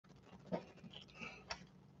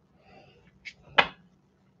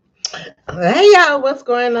Hey y'all, what's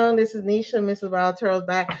going on? This is Nisha, Mswildtarot,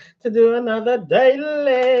 back to do another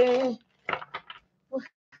daily.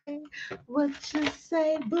 What you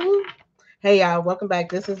say, boo? Hey y'all, welcome back.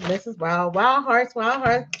 This is Mrs. Wild Hearts, Wild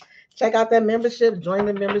Hearts. Check out that membership, join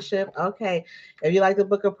the membership. Okay. If you like to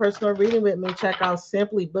book a personal reading with me, check out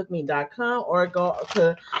simplybookme.com or go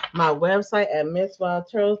to my website at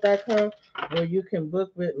mswildtarot.com where you can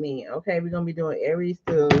book with me. Okay, we're gonna be doing Aries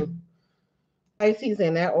through Pisces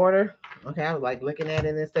in that order. Okay, I was like looking at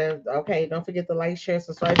it instead. Okay, don't forget to like, share,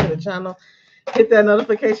 subscribe to the channel, hit that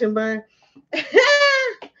notification button.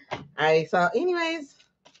 All right, so anyways,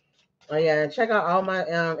 oh yeah, check out all my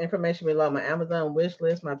information below. My Amazon wish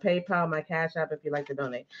list, my PayPal, my Cash App if you'd like to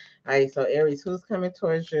donate. All right, so Aries, who's coming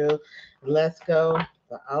towards you? Let's go.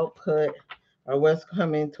 The output or what's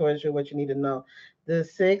coming towards you, what you need to know. The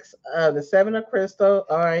seven of crystal.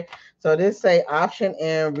 All right. So this say option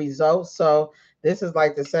and results. So this is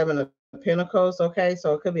like the seven of pentacles. Okay.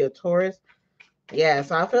 So it could be a Taurus. Yeah.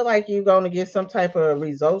 So I feel like you're going to get some type of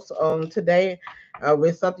results on today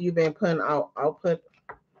with something you've been putting output.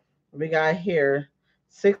 We got here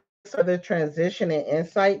six of the transition and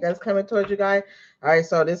insight that's coming towards you guys. All right.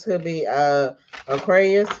 So this could be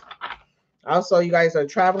Aquarius. Also, you guys are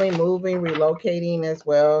traveling, moving, relocating as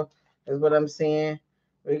well, is what I'm seeing.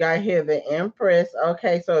 We got here the Empress.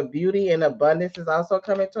 Okay, so beauty and abundance is also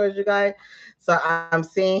coming towards you guys. So I'm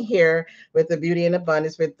seeing here with the beauty and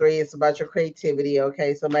abundance with three, it's about your creativity.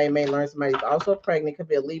 Okay, somebody may learn somebody's also pregnant, could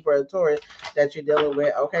be a Libra or Taurus that you're dealing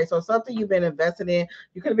with. Okay, so something you've been invested in,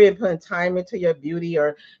 you could have been putting time into your beauty,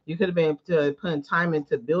 or you could have been putting time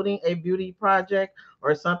into building a beauty project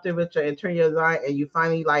or something with your interior design, and you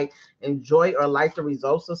finally like enjoy or like the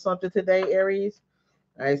results of something today, Aries.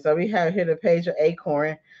 All right, so we have here the page of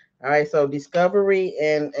Acorn. All right, so discovery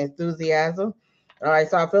and enthusiasm. All right,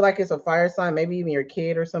 so I feel like it's a fire sign, maybe even your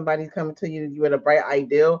kid or somebody's coming to you with a bright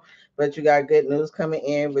ideal, but you got good news coming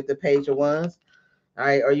in with the page of wands. All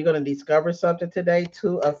right, are you going to discover something today?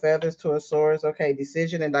 Two of feathers, two of swords. Okay,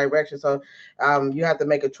 decision and direction. So you have to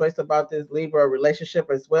make a choice about this Libra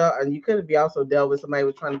relationship as well. And you could be also dealt with somebody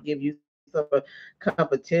who's trying to give you some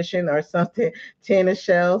competition or something. Ten of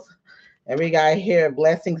shells. And we got here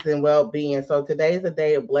blessings and well-being. So today's a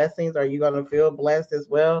day of blessings. Are you going to feel blessed as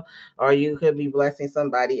well? Or you could be blessing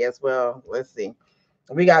somebody as well. Let's see.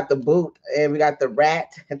 We got the boot and we got the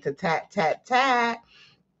rat and the tat, tat, tat.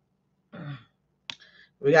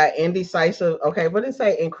 We got indecisive. Okay, what did it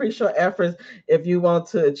say? Increase your efforts if you want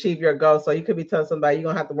to achieve your goal. So you could be telling somebody you're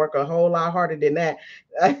gonna have to work a whole lot harder than that.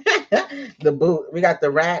 The boot. We got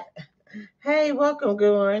the rat. Hey, welcome.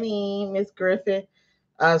 Good morning, Miss Griffin.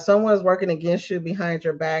 Someone's working against you behind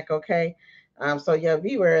your back. Okay. So yeah,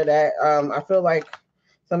 beware of that. I feel like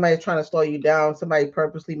somebody's trying to slow you down. Somebody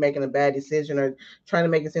purposely making a bad decision or trying to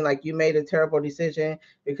make it seem like you made a terrible decision.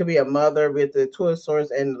 It could be a mother with the Taurus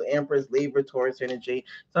source and the Empress Libra Taurus energy.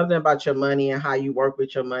 Something about your money and how you work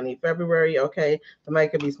with your money. February, okay. Somebody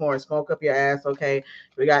could be smoking smoke up your ass. Okay.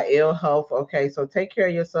 We got ill health. Okay. So take care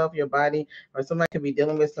of yourself, your body, or somebody could be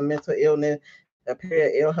dealing with some mental illness, a period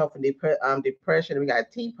of ill health and depression. We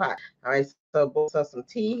got teapot. All right. So both us some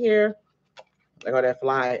tea here. I got that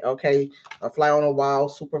fly. Okay, a fly on a wall,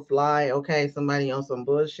 super fly. Okay, somebody on some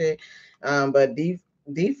bullshit. But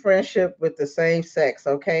deep friendship with the same sex.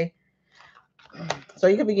 Okay, so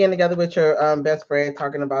you could begin together with your best friend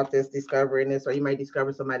talking about this, discovering this, or you might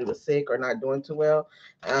discover somebody was sick or not doing too well.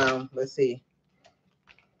 Let's see,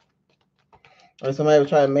 or somebody will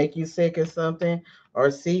try to make you sick or something, or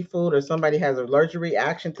seafood, or somebody has an allergic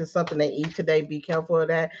reaction to something they eat today. Be careful of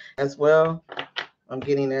that as well. I'm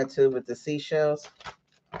getting that too with the seashells.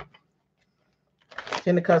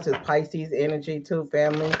 Ten of Cups is Pisces energy too,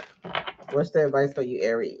 family. What's the advice for you,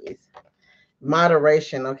 Aries?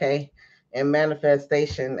 Moderation, okay, and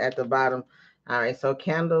manifestation at the bottom. All right, so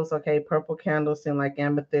candles, okay, purple candles seem like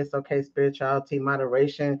amethyst, okay, spirituality,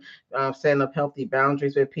 moderation, setting up healthy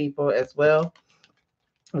boundaries with people as well.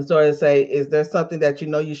 So I say, is there something that you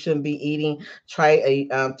know you shouldn't be eating? Try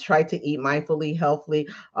to eat mindfully, healthily.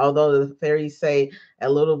 Although the fairies say a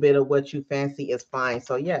little bit of what you fancy is fine.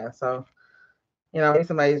 So yeah, so maybe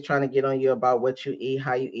somebody's trying to get on you about what you eat,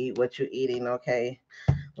 how you eat, what you're eating. Okay,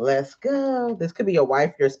 let's go. This could be your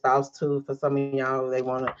wife, your spouse too. For some of y'all,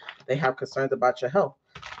 they have concerns about your health.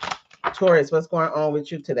 Taurus, what's going on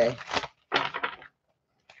with you today?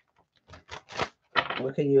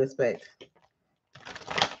 What can you expect?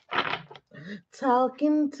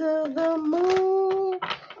 Talking to the moon.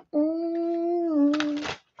 Mm.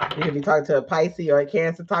 You could be talking to a Pisces or a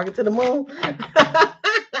Cancer, talking to the moon.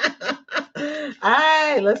 All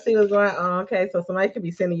right, let's see what's going on. Okay, so somebody could be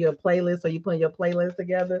sending you a playlist, so you putting your playlist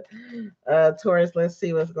together. Taurus, let's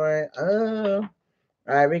see what's going on.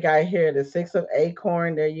 All right, we got here the six of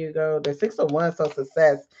acorn. There you go. The six of one, so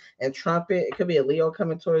success and trumpet. It could be a Leo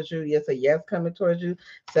coming towards you. Yes, a yes coming towards you.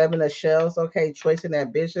 Seven of shells. Okay, choice and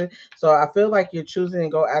ambition. So I feel like you're choosing to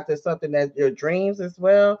go after something that your dreams as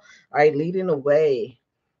well. All right, leading the way.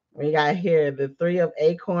 We got here the three of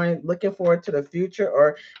acorn, looking forward to the future,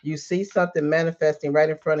 or you see something manifesting right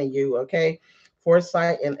in front of you. Okay,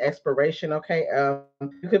 foresight and exploration. Okay,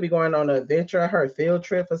 you could be going on an adventure. I heard field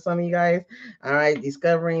trip for some of you guys. All right,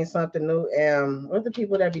 discovering something new. What the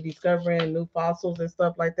people that be discovering new fossils and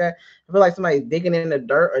stuff like that? I feel like somebody digging in the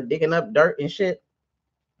dirt or digging up dirt and shit.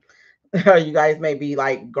 You guys may be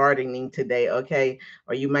like gardening today, okay?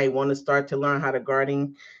 Or you may want to start to learn how to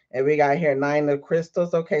garden. And we got here nine of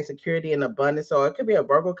crystals, okay, security and abundance. So it could be a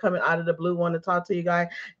Virgo coming out of the blue, want to talk to you guys,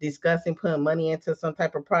 discussing putting money into some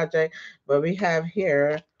type of project. But we have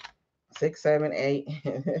here six, seven, eight.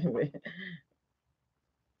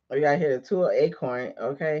 We got here the two of acorn,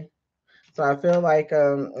 okay. So I feel like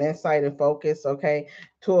insight and focus, okay.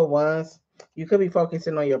 Two of wands. You could be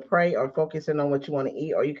focusing on your prey or focusing on what you want to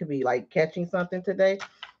eat, or you could be like catching something today.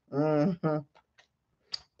 hmm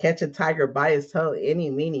Catch a tiger by his toe, any,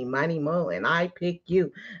 meeny, miny, mo, and I pick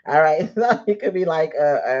you. All right. So it could be like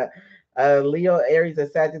a Leo, Aries, or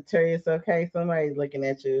Sagittarius, okay. Somebody's looking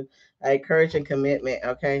at you. Like courage and commitment,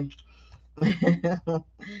 okay.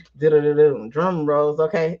 Drum rolls,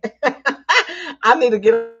 okay. I need to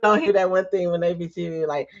get on here that one thing when they be seeing me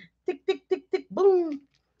like tick tick tick tick boom.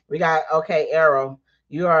 We got okay, arrow.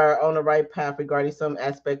 You are on the right path regarding some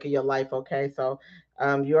aspect of your life, okay? So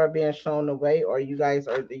you are being shown the way, or you guys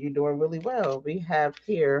are you doing really well. We have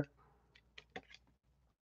here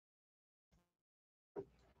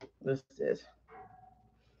what's this?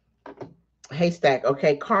 Haystack.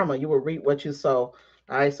 Okay, karma. You will reap what you sow.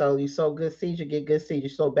 All right, so you sow good seeds, you get good seeds. You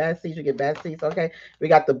sow bad seeds, you get bad seeds. Okay, we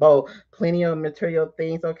got the bow, plenty of material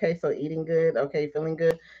things. Okay, so eating good. Okay, feeling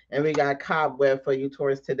good, and we got cobweb for you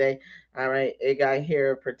towards today. All right, it got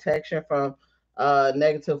here protection from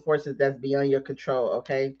negative forces that's beyond your control.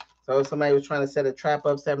 Okay, so if somebody was trying to set a trap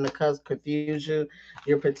up, seven of cups, confuse you,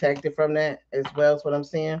 you're protected from that as well. Is what I'm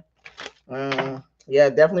seeing. Yeah,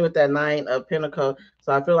 definitely with that nine of Pentacle.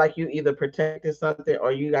 So I feel like you either protected something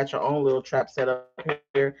or you got your own little trap set up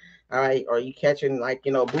here. All right, or you catching like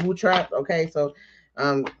boo trap. Okay, so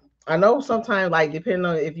um I know sometimes like depending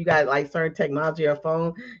on if you got like certain technology or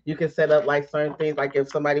phone, you can set up like certain things. Like if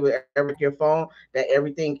somebody would ever your phone, that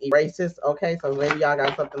everything erases. Okay, so maybe y'all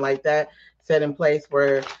got something like that set in place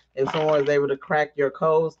where if someone was able to crack your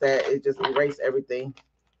codes, that it just erase everything.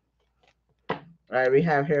 All right, we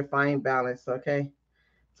have here fine balance. Okay.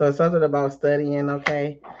 So it's something about studying,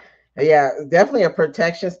 okay? Yeah, definitely a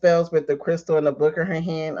protection spells with the crystal and the book in her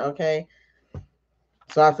hand, okay?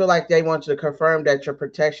 So I feel like they want you to confirm that your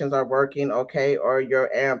protections are working, okay, or your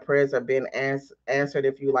prayers are being answered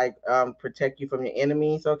if you like protect you from your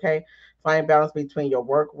enemies, okay? Find balance between your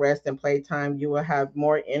work, rest, and playtime. You will have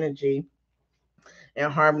more energy and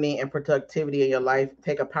harmony and productivity in your life.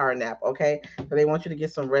 Take a power nap, okay? So they want you to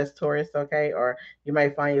get some rest, Taurus, okay? Or you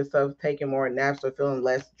might find yourself taking more naps or feeling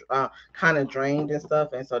less kind of drained and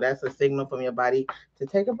stuff. And so that's a signal from your body to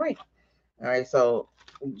take a break. All right, so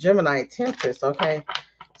Gemini, Temptress, okay?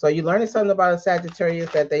 So you learning something about a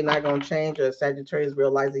Sagittarius that they not gonna change, or a Sagittarius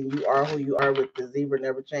realizing you are who you are with the zebra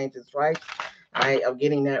never changes, right? I'm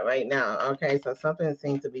getting that right now. Okay, so something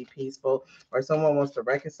seems to be peaceful, or someone wants to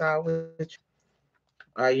reconcile with you.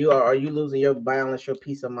 Are you losing your balance, your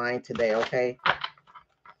peace of mind today? Okay.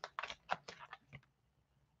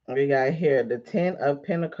 We got here the Ten of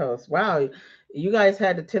Pentacles. Wow, you guys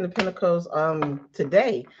had the Ten of Pentacles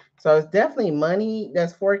today, so it's definitely money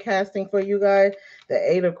that's forecasting for you guys.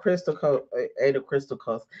 The Eight of Crystal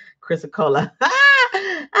Coast, Crystal Cola.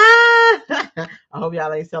 I hope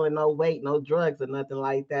y'all ain't selling no weight, no drugs, or nothing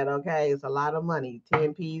like that. Okay, it's a lot of money,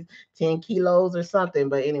 10 P's, 10 kilos, or something.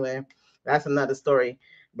 But anyway, that's another story.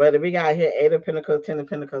 But we got here Eight of Pentacles, Ten of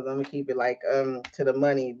Pentacles. I'm gonna keep it like to the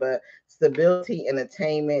money, but stability and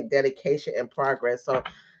attainment, dedication and progress. So,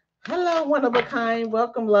 hello, one of a kind.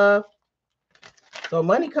 Welcome, love. So,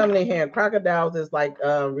 money coming in here, and crocodiles is like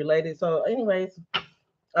related. So, anyways,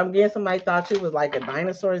 I'm getting somebody thought you was like a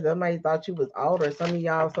dinosaur. Somebody thought you was old, or some of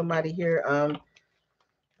y'all, somebody here,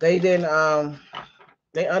 they didn't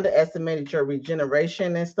they underestimated your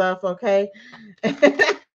regeneration and stuff. Okay.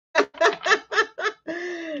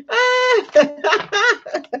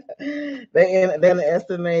 They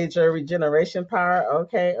underestimate your regeneration power,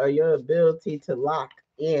 okay, or your ability to lock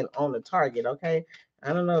in on the target, okay.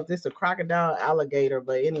 I don't know if this is a crocodile, alligator,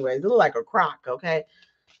 but anyways, it look like a croc. Okay.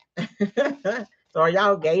 So are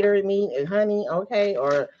y'all gator meat and honey? Okay,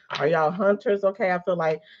 or are y'all hunters? Okay, I feel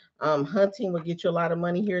like hunting would get you a lot of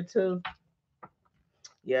money here too.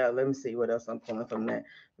 Yeah, let me see what else I'm pulling from that.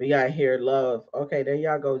 We got here love. Okay, there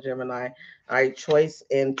y'all go, Gemini. All right, choice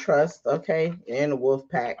and trust. Okay, and the wolf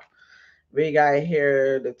pack. We got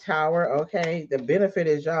here the tower. Okay, the benefit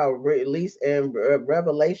is y'all release and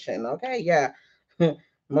revelation. Okay, yeah,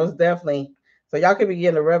 most definitely. So y'all could be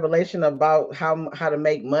getting a revelation about how to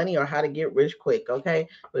make money or how to get rich quick. Okay,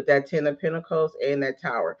 with that ten of pentacles and that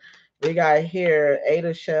tower. We got here eight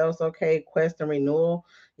of shells. Okay, quest and renewal.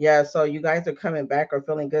 Yeah, so you guys are coming back or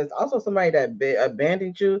feeling good. Also, somebody that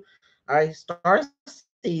abandoned you. All right, star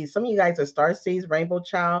seeds. Some of you guys are star seeds, rainbow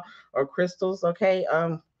child, or crystals. Okay,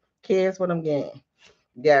 kids, what I'm getting.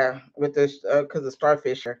 Yeah, with the because the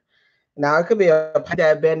starfish here. Now it could be a Pisces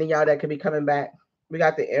that abandoned y'all that could be coming back. We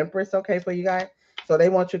got the Empress, okay, for you guys. So they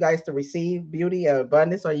want you guys to receive beauty and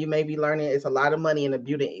abundance, or you may be learning it's a lot of money in the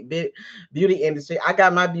beauty industry. I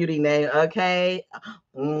got my beauty name, okay.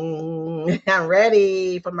 I'm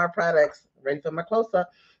ready for my products. Ready for my close up.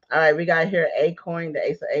 All right, we got here acorn, the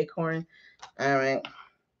ace of acorn. All right.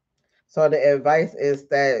 So the advice is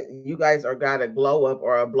that you guys are got a glow up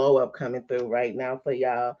or a blow up coming through right now for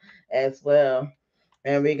y'all as well.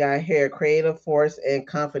 And we got here creative force and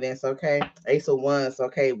confidence, okay? Ace of Wands,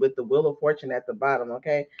 okay, with the Wheel of Fortune at the bottom,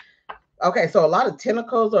 okay? Okay, so a lot of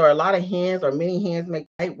tentacles or a lot of hands or many hands make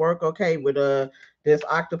light work, okay, with this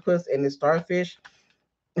octopus and this starfish.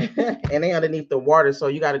 And they underneath the water, so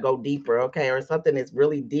you got to go deeper, okay, or something that's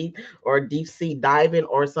really deep, or deep sea diving,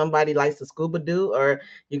 or somebody likes to scuba do, or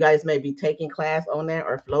you guys may be taking class on that,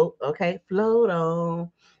 or float, okay, float on.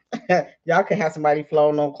 Y'all can have somebody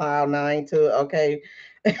floating on cloud nine too, okay.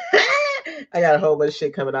 I got a whole bunch of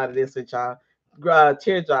shit coming out of this with y'all.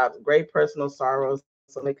 Teardrops, great personal sorrow,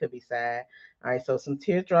 so it could be sad. All right, so some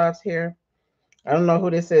teardrops here. I don't know who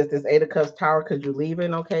this is. This Eight of Cups tower, could you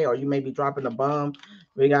leaving? Okay, or you may be dropping a bomb.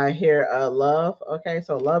 We got here love. Okay,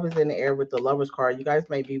 so love is in the air with the lovers card. You guys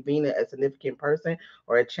may be being a significant person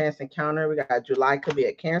or a chance encounter. We got July, could be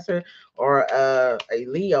a Cancer or a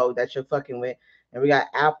Leo that you're fucking with. And we got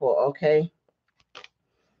Apple. Okay,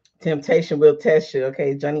 temptation will test you.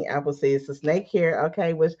 Okay, Johnny Appleseed. It's a snake here.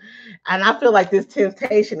 Okay, which, and I feel like this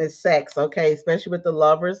temptation is sex. Okay, especially with the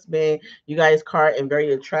lovers being you guys card and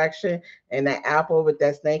very attraction, and that apple with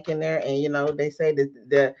that snake in there. And you know they say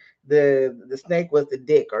that the snake was the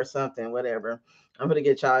dick or something. Whatever. I'm gonna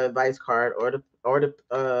get y'all advice card or the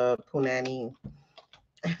punani.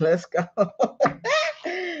 Let's go.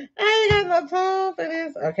 I ain't got no time for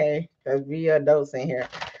this. Okay, cause we adults in here.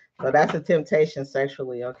 So that's a temptation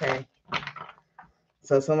sexually. Okay.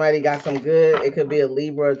 So somebody got some good. It could be a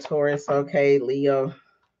Libra, Taurus. Okay, Leo.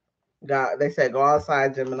 God, they said go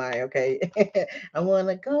outside, Gemini. Okay, I want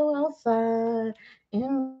to go outside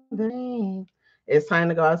in the rain. It's time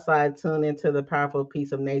to go outside. Tune into the powerful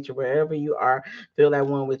piece of nature wherever you are. Feel that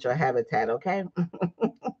one with your habitat. Okay.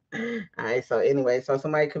 All right. So anyway, so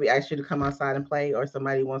somebody could be asked you to come outside and play, or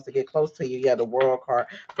somebody wants to get close to you. Yeah, the World card,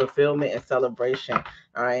 fulfillment and celebration.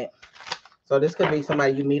 All right. So this could be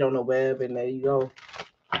somebody you meet on the web, and there you go.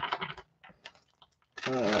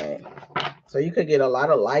 All right. So you could get a lot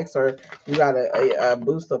of likes, or you got a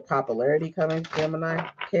boost of popularity coming, Gemini.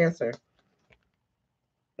 Cancer.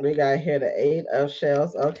 We got here the eight of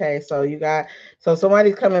shells. Okay, so you got so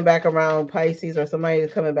somebody's coming back around Pisces, or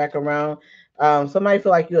somebody's coming back around. Somebody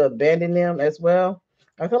feel like you abandoned them as well.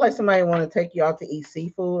 I feel like somebody want to take you out to eat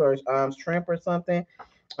seafood or shrimp or something.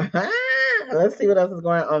 Let's see what else is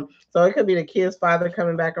going on. So it could be the kid's father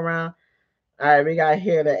coming back around. All right, we got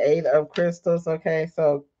here the eight of crystals. Okay,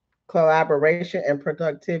 so collaboration and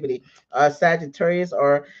productivity. Sagittarius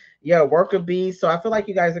or yeah, worker bees. So I feel like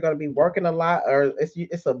you guys are going to be working a lot, or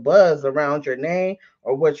it's a buzz around your name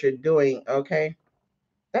or what you're doing. Okay,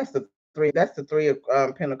 that's the three. That's the three of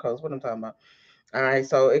pentacles. What I'm talking about. All right,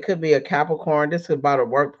 so it could be a Capricorn. This is about a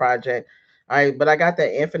work project. All right, but I got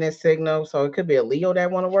that infinite signal, so it could be a Leo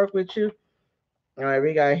that want to work with you. All right,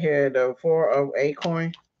 we got here the four of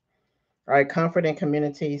acorn. All right, comfort and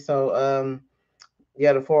community. So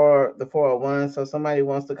yeah, the 401. So somebody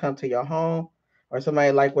wants to come to your home, or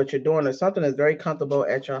somebody like what you're doing, or something that's very comfortable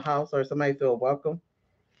at your house, or somebody feel welcome.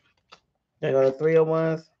 They go to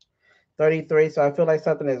 301s. 33. So I feel like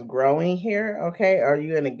something is growing here. Okay. Are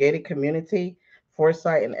you in a gated community?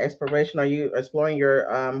 Foresight and exploration. Are you exploring your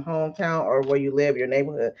hometown or where you live, your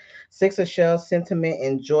neighborhood? Six of shells, sentiment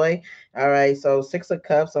and joy. All right. So six of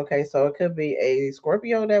cups. Okay. So it could be a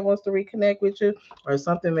Scorpio that wants to reconnect with you, or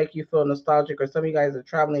something make you feel nostalgic, or some of you guys are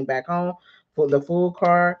traveling back home For the Fool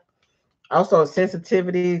card. Also,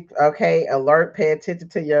 sensitivity, okay, alert, pay attention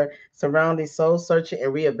to your surroundings, soul searching,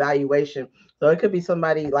 and reevaluation. So it could be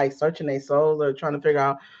somebody like searching their souls or trying to figure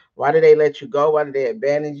out why did they let you go, why did they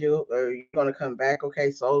abandon you, or you're gonna come back,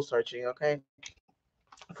 okay? Soul searching, okay.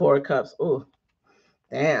 Four of Cups. Ooh,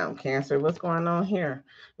 damn, Cancer, what's going on here?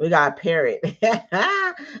 We got a parrot,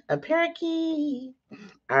 a parakeet.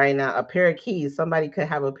 All right, now a pair of keys. Somebody could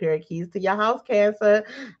have a pair of keys to your house, Cancer.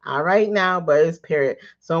 All right, now, but it's parrot.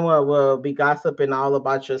 Someone will be gossiping all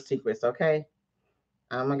about your secrets, okay?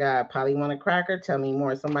 Oh my God, Polly want a cracker? Tell me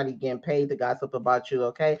more. Somebody getting paid to gossip about you,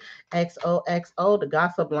 okay? XOXO, the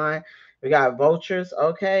gossip line. We got vultures,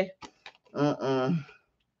 okay? Mm-mm.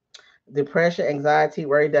 Depression, anxiety,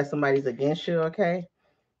 worried that somebody's against you, okay?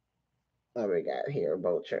 What we got here,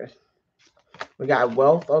 vultures? We got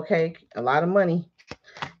wealth, okay? A lot of money.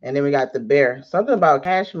 And then we got the bear. Something about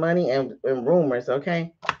cash, money, and rumors,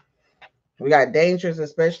 okay? We got dangers,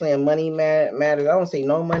 especially in money matters. I don't see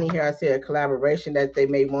no money here. I see a collaboration that they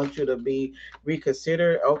may want you to be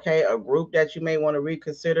reconsider. Okay, a group that you may want to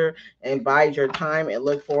reconsider and bide your time and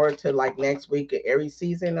look forward to like next week of every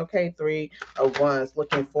season. Okay, 3 of Wands,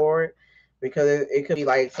 looking forward because it could be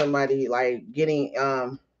like somebody like getting I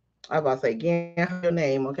was about to say getting your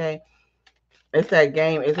name. Okay, it's that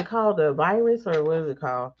game. Is it called the virus or what is it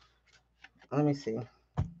called? Let me see.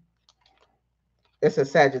 It's a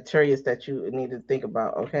Sagittarius that you need to think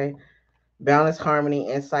about. Okay, balance,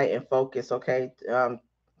 harmony, insight, and focus. Okay.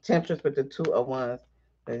 Temptress with the 2 of Wands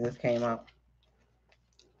that just came out.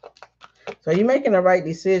 So you're making the right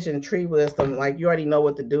decision. Tree wisdom, like you already know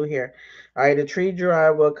what to do here. All right, the tree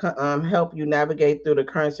drive will help you navigate through the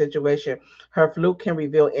current situation. Her flute can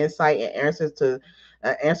reveal insight and answers to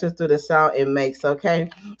the sound it makes.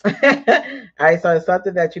 Okay. All right, so it's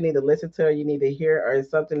something that you need to listen to, or you need to hear, or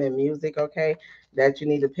it's something in music. Okay, that you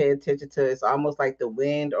need to pay attention to. It's almost like the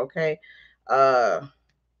wind. Okay. Uh,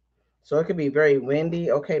 so it could be very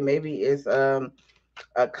windy. Okay, maybe it's a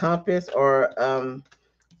compass or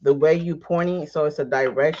the way you pointing. So it's a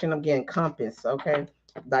direction. I'm getting compass. Okay,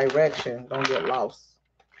 direction. Don't get lost.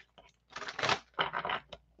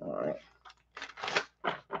 All right.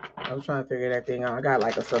 I was trying to figure that thing out. I got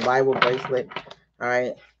like a survival bracelet. All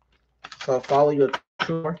right. So follow your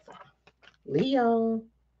true north, Leo.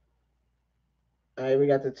 All right, we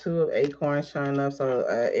got the 2 of Acorns showing up. So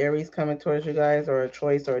Aries coming towards you guys, or a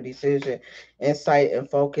choice or a decision, insight and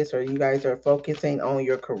focus, or you guys are focusing on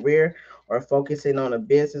your career or focusing on a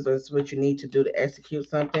business, or it's what you need to do to execute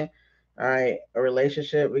something. All right, a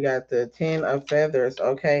relationship. We got the 10 of Feathers.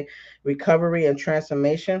 Okay, recovery and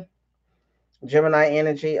transformation. Gemini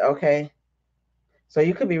energy. Okay, so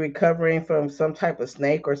you could be recovering from some type of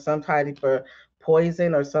snake or some type of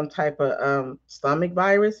poison or some type of stomach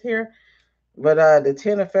virus here. But the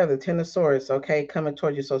 10 of Feathers, 10 of Swords, okay, coming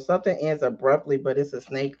towards you. So something ends abruptly, but it's a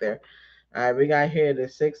snake there. All right, we got here the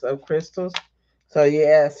 6 of Crystals. So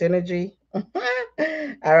yeah, synergy. All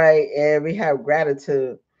right, and we have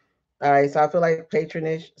gratitude. All right, so I feel like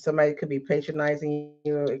patronage. Somebody could be patronizing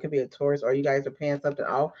you. It could be a tourist, or you guys are paying something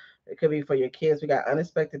off. It could be for your kids. We got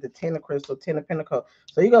unexpected, the 10 of Crystal, 10 of Pentacles.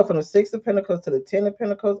 So you go from the 6 of Pentacles to the 10 of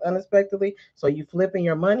Pentacles unexpectedly. So you flipping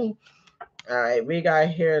your money. All right, we got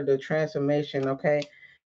here the transformation. Okay,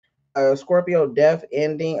 Scorpio, death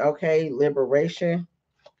ending. Okay, liberation.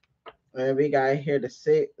 And we got here the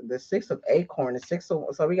 6 of Acorn, the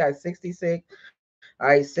so we got 66. All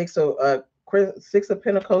right, 6 of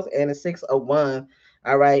Pentacles and the 6 of Wands.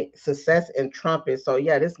 All right, success and trumpet. So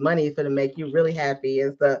yeah, this money is gonna make you really happy.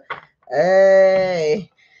 It's the hey.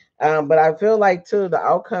 But I feel like too the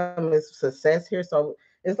outcome is success here. So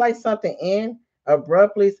it's like something in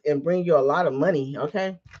abruptly and bring you a lot of money.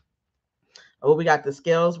 Okay. Oh, we got the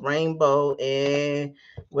scales, rainbow, and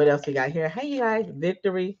what else we got here? Hey, you guys,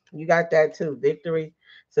 victory. You got that too. Victory.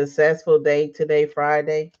 Successful day today,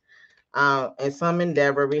 Friday. And some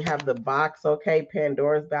endeavor. We have the box, okay,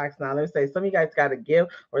 Pandora's box. Now, let's say some of you guys got a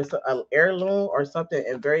gift or an heirloom or something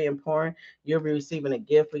very important. You'll be receiving a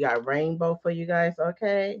gift. We got rainbow for you guys,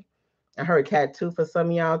 okay. I heard tattoo for some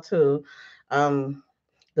of y'all too. Um,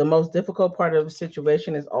 the most difficult part of the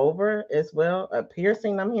situation is over as well. A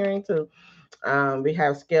piercing, I'm hearing too. We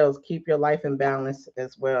have scales, keep your life in balance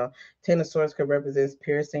as well. 10 of Swords could represent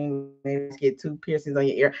piercing. Maybe you guys get 2 piercings on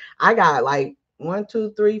your ear. I got like 1,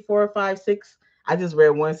 2, 3, 4, 5, 6. I just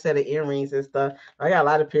wear one set of earrings and stuff. I got a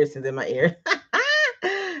lot of piercings in my ear.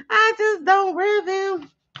 I just don't wear them.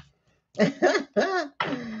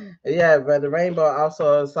 Yeah, but the rainbow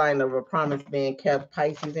also a sign of a promise being kept.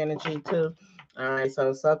 Pisces energy too. All right,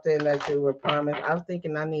 so something that you were promised. I was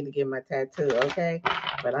thinking I need to get my tattoo. Okay,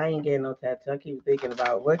 but I ain't getting no tattoo. I keep thinking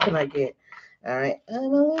about what can I get. All right, I'm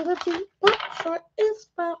a little deep, but short is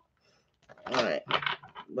about. All right.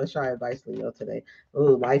 What's your advice, Leo, today?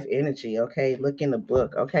 Ooh, life energy. Okay, look in the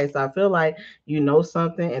book. Okay, so I feel like you know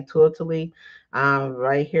something intuitively,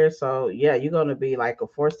 right here. So yeah, you're gonna be like a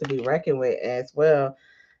force to be reckoned with as well.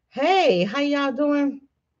 Hey, how y'all doing?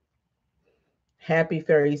 Happy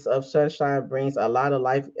fairies of sunshine brings a lot of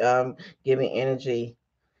life, giving energy.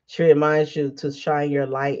 She reminds you to shine your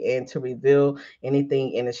light and to reveal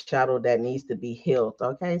anything in the shadow that needs to be healed.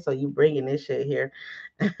 Okay, so you bringing this shit here.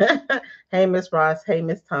 Hey, Miss Ross. Hey,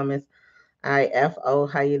 Miss Thomas. All right, FO,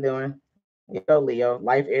 how you doing? There you go, Leo.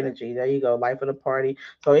 Life energy. There you go. Life of the party.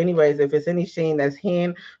 So, anyways, if it's any scene that's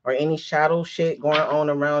hidden or any shadow shit going on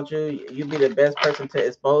around you, you be the best person to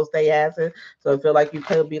expose they asses. So, I feel like you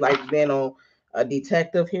could be like being on a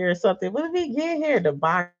detective here or something. What did we get here? The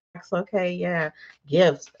box. Okay, yeah.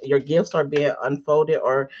 Gifts. Your gifts are being unfolded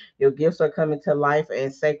or your gifts are coming to life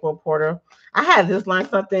in Sacral Portal. I had just learned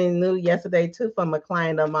something new yesterday too from a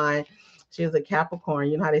client of mine. She was a Capricorn.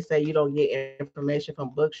 You know how they say you don't get information from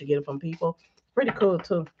books, you get it from people. Pretty cool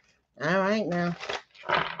too. All right now.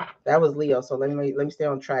 That was Leo. So let me stay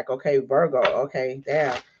on track. Okay, Virgo. Okay,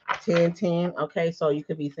 damn. 10, 10. Okay, so you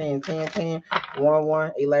could be saying 10, 10, 1,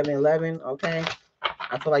 1, 11, 11. Okay.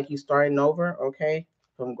 I feel like you starting over, okay,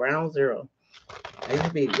 from ground zero. That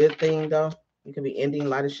could be a good thing though. You could be ending a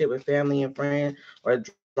lot of shit with family and friends or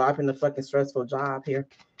dropping the fucking stressful job here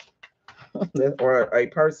or a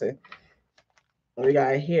person. We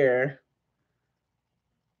got here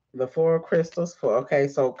the four crystals for okay,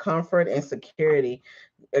 so comfort and security.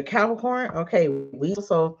 A Capricorn, okay, weasel.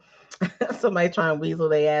 So somebody trying to weasel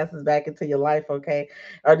their asses back into your life, okay?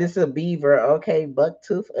 Or this is a beaver, okay, buck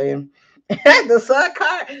tooth and the sun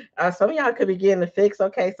card. Some of y'all could be getting the fix,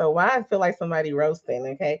 okay? So why I feel like somebody roasting,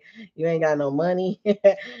 okay? You ain't got no money.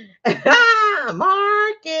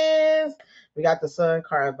 Marcus. We got the sun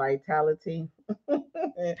card vitality.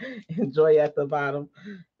 Enjoy at the bottom.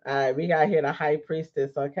 All right, we got here the high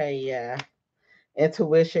priestess. Okay, yeah.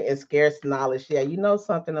 Intuition and scarce knowledge. Yeah, you know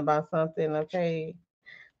something about something. Okay,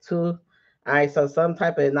 two. All right, so some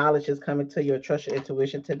type of knowledge is coming to your trust your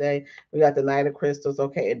intuition today. We got the Knight of Crystals.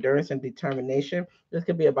 Okay, endurance and determination. This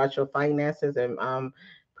could be about your finances and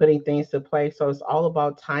putting things to play. So it's all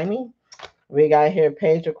about timing. We got here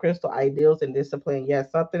Page of Crystal ideals and discipline.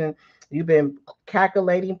 Yes, something you've been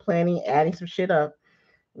calculating, planning, adding some shit up.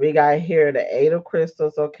 We got here the Eight of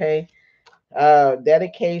Crystals. Okay,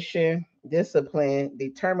 dedication, discipline,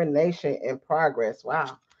 determination, and progress.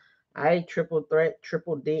 Wow. All right, triple threat,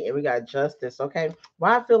 triple D, and we got justice. Okay.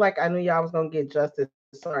 Well, I feel like I knew y'all was gonna get justice.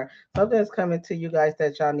 Sorry. Something is coming to you guys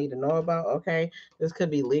that y'all need to know about. Okay. This could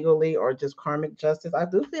be legally or just karmic justice. I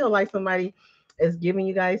do feel like somebody is giving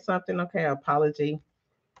you guys something. Okay, apology.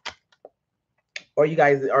 Or you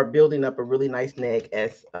guys are building up a really nice neck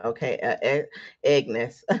as okay, egg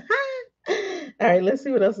nest. All right, let's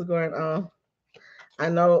see what else is going on. I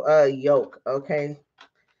know yoke, okay.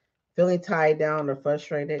 Feeling tied down or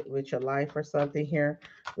frustrated with your life or something here.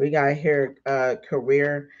 We got here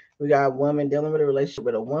career. We got a woman dealing with a relationship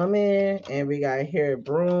with a woman, and we got here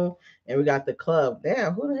broom, and we got the club.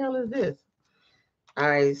 Damn, who the hell is this? All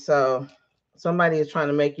right, so somebody is trying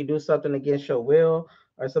to make you do something against your will,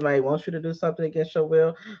 or somebody wants you to do something against your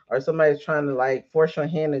will, or somebody's trying to like force your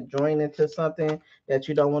hand to join into something that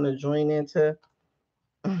you don't want to join into.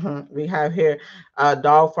 We have here a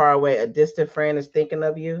dog far away, a distant friend is thinking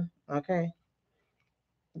of you. Okay,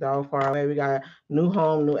 dog far away. We got new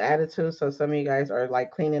home, new attitude. So some of you guys are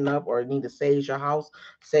like cleaning up or need to sage your house,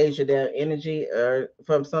 sage your damn energy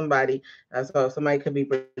from somebody. So somebody could be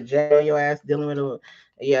projecting on your ass, dealing with a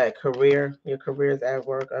yeah career. Your career is at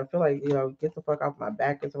work. I feel like get the fuck off my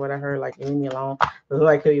back is what I heard. Like leave me alone. I feel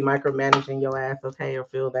like could be micromanaging your ass. Okay, or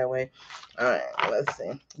feel that way. All right, let's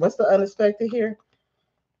see. What's the unexpected here?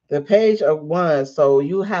 The page of wands. So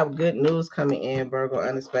you have good news coming in, Virgo,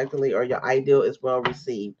 unexpectedly, or your ideal is well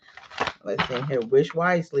received. Let's see here. Wish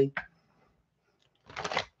wisely.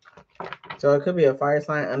 So it could be a fire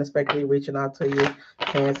sign unexpectedly reaching out to you,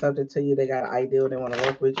 saying something to you. They got an ideal. They want to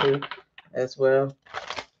work with you as well.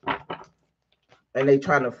 And they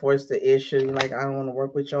trying to force the issue. You're like, I don't want to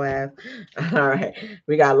work with your ass. All right.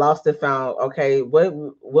 We got lost and found. Okay. What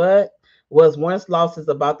was once lost is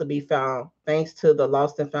about to be found thanks to the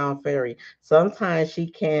lost and found fairy. Sometimes she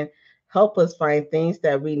can help us find things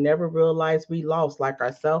that we never realized we lost, like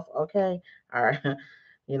ourselves. Okay. All right.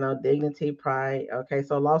 Dignity, pride. Okay,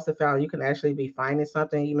 so lost and found, you can actually be finding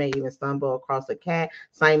something. You may even stumble across a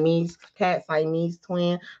Siamese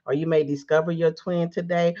twin, or you may discover your twin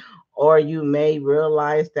today, or you may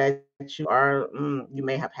realize that you are, you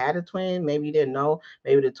may have had a twin. Maybe you didn't know.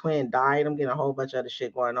 Maybe the twin died. I'm getting a whole bunch of other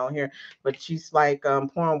shit going on here. But she's like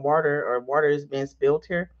pouring water, or water is being spilled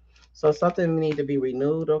here. So something need to be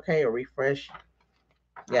renewed, okay, or refreshed.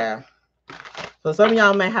 Yeah. So some of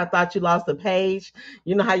y'all may have thought you lost a page.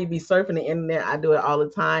 You know how you be surfing the internet. I do it all the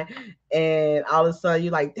time. And all of a sudden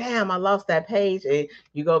you're like, damn, I lost that page. And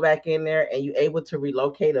you go back in there and you're able to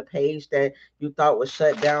relocate a page that you thought was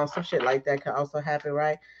shut down. Some shit like that could also happen,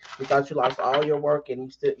 right? You thought you lost all your work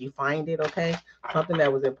and you find it, okay? Something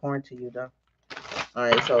that was important to you though. All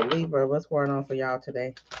right, so Libra, what's going on for y'all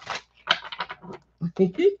today?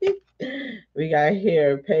 We got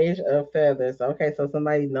here Page of Feathers. Okay, so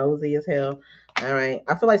somebody nosy as hell. All right,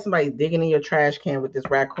 I feel like somebody's digging in your trash can with this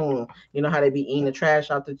raccoon. You know how they be eating the trash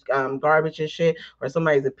out the garbage and shit, or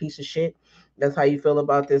somebody's a piece of shit. That's how you feel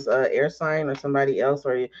about this air sign, or somebody else,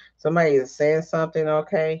 or somebody is saying something,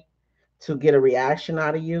 okay, to get a reaction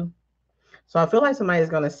out of you. So I feel like somebody's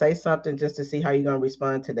going to say something just to see how you're going to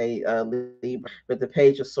respond today, Libra, with the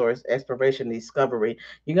Page of Swords, exploration, discovery.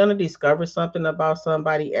 You're going to discover something about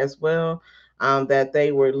somebody as well, that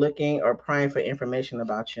they were looking or prying for information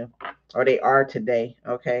about you, or they are today,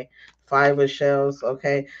 okay? Five of Shells,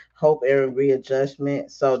 okay? Hope and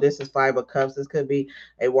readjustment. So this is Five of Cups. This could be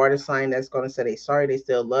a water sign that's going to say they sorry, they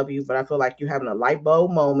still love you, but I feel like you're having a light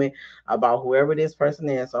bulb moment about whoever this person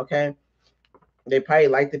is, okay? They probably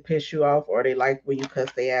like to piss you off, or they like when you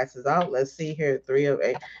cuss their asses out. Let's see here. Three of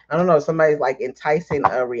eight. I don't know. Somebody's like enticing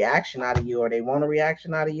a reaction out of you, or they want a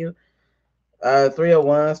reaction out of you. Three of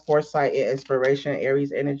Wands, foresight, inspiration,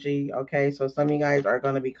 Aries energy. Okay, so some of you guys are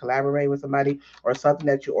going to be collaborating with somebody, or something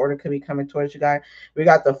that you order could be coming towards you guys. We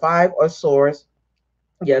got the Five of Swords.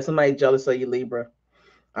 Yeah, somebody jealous of you, Libra.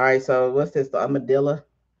 All right, so what's this? The armadillo.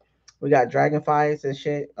 We got dragonflies and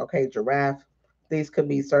shit. Okay, giraffe. These could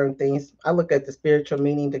be certain things. I look at the spiritual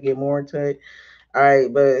meaning to get more into it. All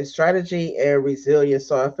right, but strategy and resilience.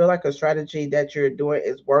 So I feel like a strategy that you're doing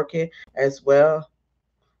is working as well.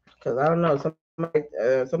 Because I don't know,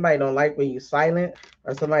 somebody don't like when you silent,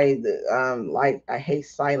 or somebody like I hate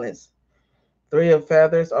silence. Three of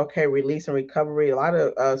Feathers. Okay, release and recovery. A lot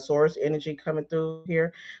of source energy coming through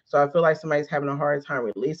here. So I feel like somebody's having a hard time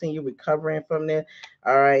releasing you, recovering from this.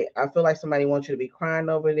 All right. I feel like somebody wants you to be crying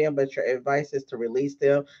over them, but your advice is to release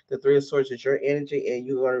them. The Three of Swords is your energy, and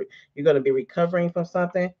you're gonna be recovering from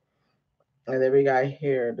something. And then we got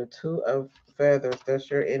here the Two of Feathers. That's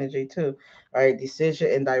your energy too. All right, decision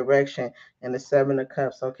and direction, and the Seven of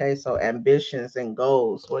Cups. Okay, so ambitions and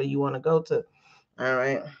goals. Where do you want to go to? All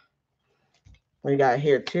right. We got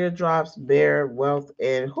here teardrops, bear, wealth,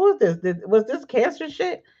 and who is this? Was this cancer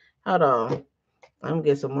shit? Hold on. I'm gonna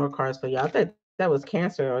get some more cards for y'all. I think that was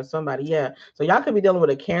cancer or somebody. Yeah. So y'all could be dealing with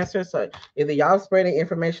a cancer. So either y'all spreading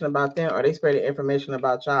information about them, or they spreading information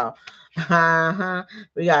about y'all. Uh-huh.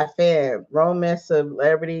 We got fan, romance,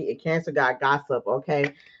 celebrity, and cancer got gossip.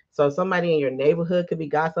 Okay. So somebody in your neighborhood could be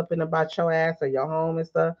gossiping about your ass or your home and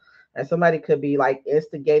stuff. And somebody could be like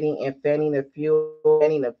instigating and fanning the fuel,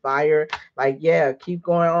 fanning the fire. Like, yeah, keep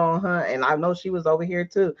going on, huh? And I know she was over here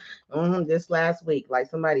too. This last week. Like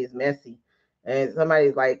somebody's messy. And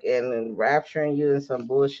somebody's like enrapturing you in some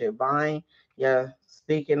bullshit buying. Yeah,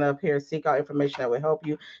 speaking up here, seek out information that will help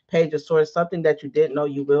you. Page of Swords, something that you didn't know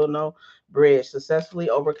you will know. Bridge, successfully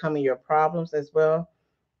overcoming your problems as well.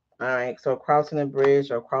 All right, so crossing the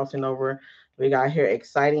bridge or crossing over. We got here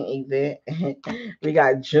exciting event. We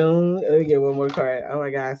got June. Let me get one more card. Oh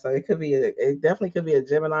my god! So it definitely could be a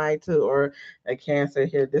Gemini too, or a Cancer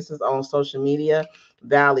here. This is on social media.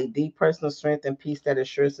 Valley, deep personal strength and peace that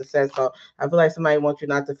assures success. So I feel like somebody wants you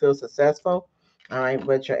not to feel successful. All right,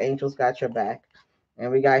 but your angels got your back.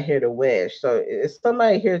 And we got here the wedge. So it's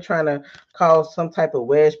somebody here trying to cause some type of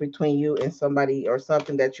wedge between you and somebody, or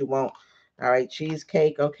something that you want. All right,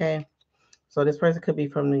 cheesecake. Okay. So this person could be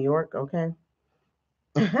from New York. Okay.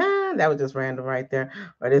 That was just random right there.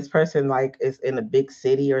 Or this person like is in a big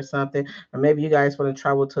city or something. Or maybe you guys want to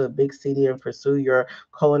travel to a big city and pursue your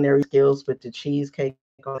culinary skills with the cheesecake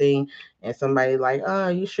thing. And somebody like, oh,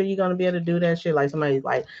 you sure you're gonna be able to do that shit? Like somebody's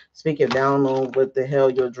like speaking down on what the hell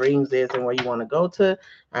your dreams is and where you want to go to.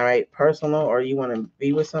 All right, personal, or you want to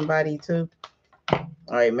be with somebody too.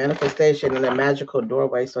 All right, manifestation in a magical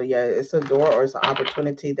doorway. So yeah, it's a door or it's an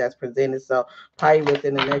opportunity that's presented. So probably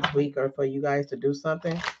within the next week or for you guys to do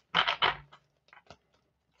something.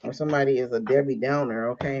 or somebody is a Debbie Downer,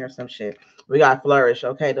 okay, or some shit. We got flourish,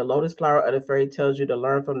 okay. The lotus flower of the fairy tells you to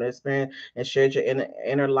learn from the experience and share your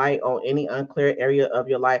inner light on any unclear area of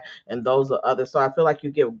your life and those of others. So I feel like you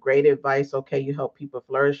give great advice, okay. You help people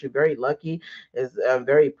flourish. You're very lucky. Is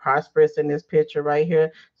very prosperous in this picture right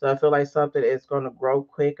here. So I feel like something is going to grow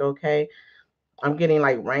quick, okay. I'm getting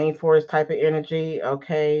like rainforest type of energy,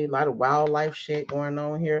 okay. A lot of wildlife shit going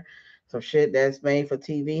on here. Some shit that's made for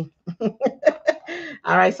TV.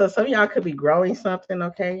 All right, so some of y'all could be growing something,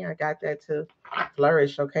 okay? I got that too.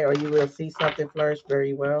 Flourish, okay? Or you will see something flourish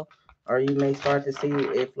very well, or you may start to see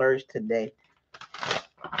it flourish today.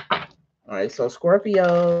 All right, so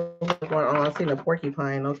Scorpio, what's going on? I'm seeing a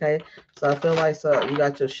porcupine, okay? So I feel like so you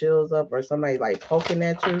got your shields up, or somebody like poking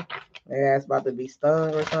at you. Maybe that's about to be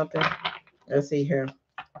stung or something. Let's see here.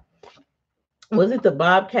 Was it the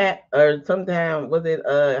bobcat or sometime was it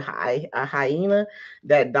a hyena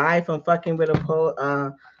that died from fucking with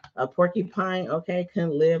a porcupine? Okay,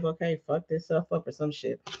 couldn't live. Okay, fucked itself up or some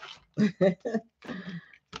shit.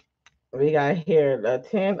 We got here the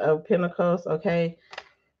 10 of Pentacles. Okay,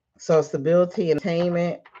 so stability and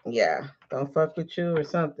attainment. Yeah, don't fuck with you or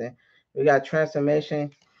something. We got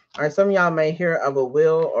transformation. All right, some of y'all may hear of a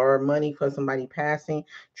will or money for somebody passing,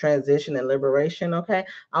 transition, and liberation. Okay.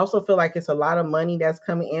 I also feel like it's a lot of money that's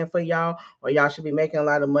coming in for y'all, or y'all should be making a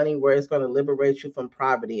lot of money where it's going to liberate you from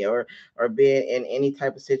poverty or being in any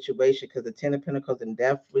type of situation. Because the 10 of Pentacles and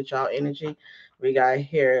death with y'all energy. We got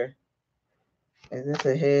here. Is this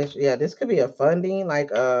a hedge? Yeah, this could be a funding, like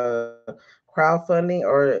crowdfunding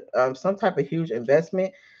or some type of huge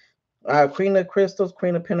investment. Queen of Crystals,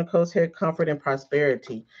 Queen of Pentacles here, comfort and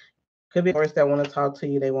prosperity. Could be a source that want to talk to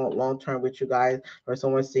you. They want long term with you guys, or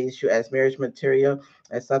someone sees you as marriage material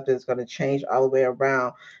and something that's going to change all the way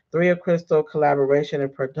around. Three of Crystal, collaboration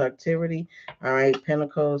and productivity. All right,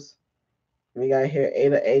 Pentacles. We got here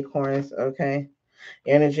 8 of Acorns. Okay,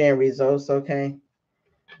 energy and results. Okay.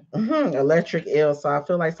 Electric eel. So I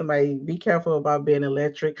feel like somebody be careful about being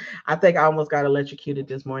electric. I think I almost got electrocuted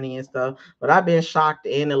this morning and stuff, but I've been shocked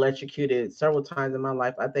and electrocuted several times in my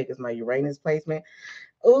life. I think it's my Uranus placement.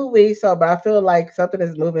 Ooh wee. So, but I feel like something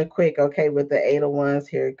is moving quick. Okay, with the 8 of Wands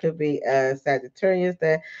here, it could be Sagittarius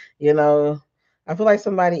that you know. I feel like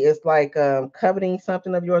somebody is like coveting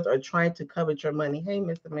something of yours or trying to covet your money. Hey,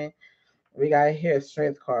 Mr. Man, we got here a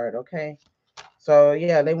strength card. Okay. So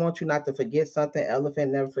yeah, they want you not to forget something.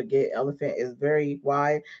 Elephant never forget. Elephant is very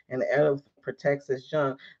wide, and the elephant protects its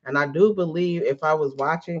young. And I do believe, if I was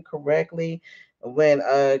watching correctly, when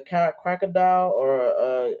a crocodile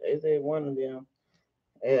or is it one of them,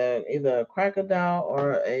 either a crocodile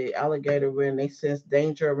or a alligator, when they sense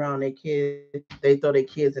danger around their kids, they throw their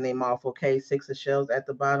kids in their mouth. Okay, 6 of shells at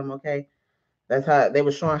the bottom. Okay, that's how they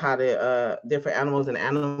were showing how the different animals in the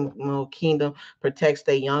animal kingdom protects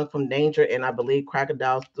their young from danger, and I believe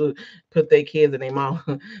crocodiles do put their kids in their mouth,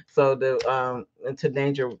 so the into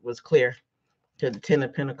danger was clear to the 10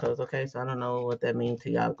 of Pentacles. Okay, so I don't know what that means to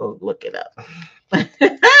y'all. Go look it up.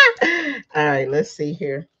 All right, let's see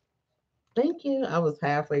here. Thank you. I was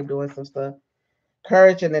halfway doing some stuff.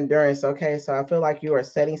 Courage and endurance. Okay, so I feel like you are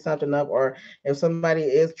setting something up, or if somebody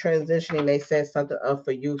is transitioning, they set something up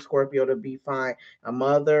for you, Scorpio, to be fine. A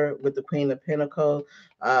mother with the Queen of Pentacles,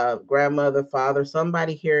 grandmother, father,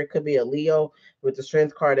 somebody here. It could be a Leo with the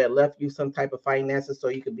Strength card that left you some type of finances so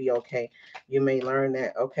you could be okay. You may learn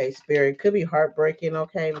that. Okay, spirit could be heartbreaking.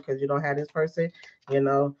 Okay, because you don't have this person. You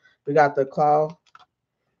know, we got the claw.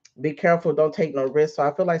 Be careful, don't take no risks. So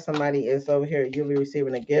I feel like somebody is over here. You'll be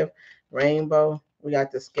receiving a gift. Rainbow. We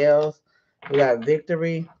got the scales. We got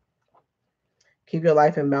victory. Keep your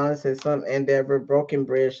life in balance in some endeavor. Broken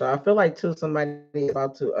bridge. So I feel like too somebody is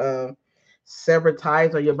about to sever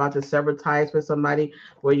ties, or you're about to sever ties with somebody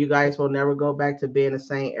where you guys will never go back to being the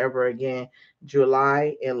same ever again.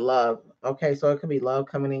 July and love. Okay, so it could be love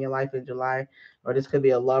coming in your life in July, or this could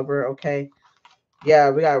be a lover. Okay,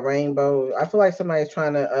 yeah, we got rainbow. I feel like somebody's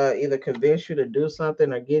trying to either convince you to do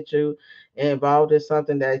something or get you involved in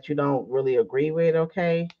something that you don't really agree with.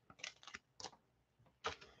 Okay.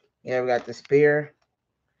 Yeah, we got the spear.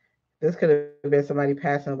 This could have been somebody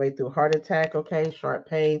passing away through heart attack. Okay, sharp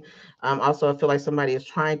pain. Also, I feel like somebody is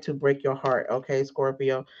trying to break your heart. Okay,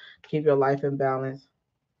 Scorpio, keep your life in balance.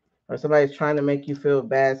 Or somebody's trying to make you feel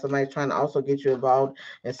bad. Somebody's trying to also get you involved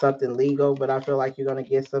in something legal, but I feel like you're going to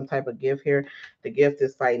get some type of gift here. The gift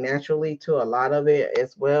is financially to a lot of it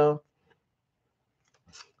as well.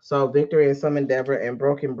 So victory in some endeavor and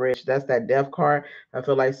broken bridge. That's that death card. I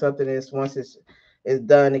feel like something is once it's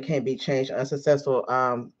done, it can't be changed. Unsuccessful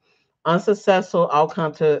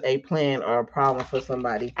outcome to a plan or a problem for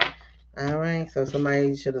somebody. All right. So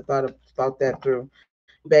somebody should have thought that through.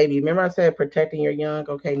 Baby, remember I said protecting your young,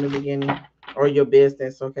 okay, new beginning, or your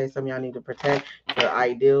business, okay? Some of y'all need to protect your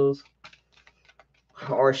ideals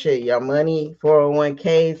or shit, your money,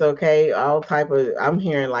 401ks, okay, all type of. I'm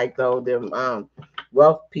hearing like though them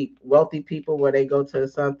wealthy people where they go to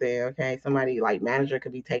something, okay, somebody like manager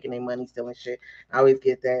could be taking their money, stealing shit. I always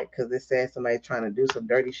get that because it says somebody trying to do some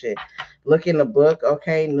dirty shit. Look in the book,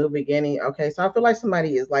 okay, new beginning, okay. So I feel like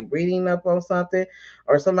somebody is like reading up on something,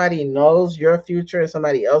 or somebody knows your future and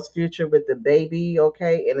somebody else's future with the baby,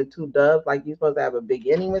 okay, and the two doves. Like you're supposed to have a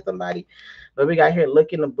beginning with somebody, but we got here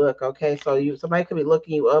look in the book, okay? So you somebody could be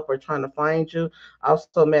looking you up or trying to find you.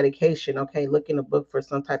 Also medication, okay? Look in the book for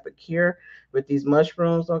some type of cure with these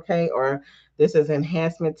mushrooms, okay? Or this is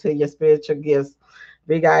enhancement to your spiritual gifts.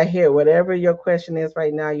 We got here. Whatever your question is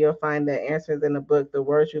right now, you'll find the answers in the book. The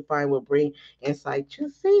words you find will bring insight you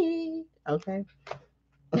see. Okay.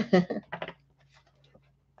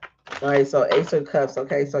 All right, so Ace of Cups.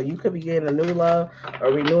 Okay, so you could be getting a new love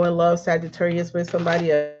or renewing love, Sagittarius with somebody,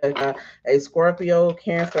 a Scorpio,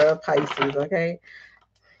 Cancer, or Pisces. Okay,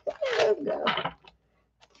 let's go. All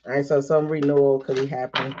right, so some renewal could be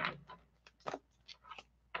happening.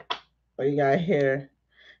 What you got here?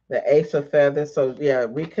 The Ace of Feathers. So yeah,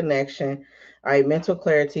 reconnection. All right, mental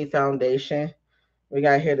clarity foundation. We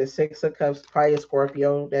got here the Six of Cups, probably a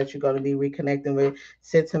Scorpio that you're going to be reconnecting with.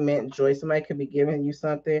 Sentiment, joy. Somebody could be giving you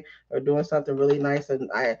something or doing something really nice. And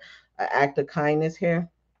an act of kindness here.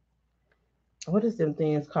 What is them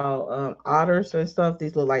things called? Otters and stuff.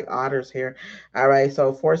 These look like otters here. All right.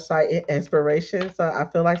 So foresight and inspiration. So I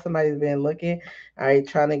feel like somebody's been looking. All right,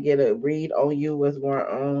 trying to get a read on you. What's going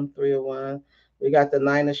on? 301. We got the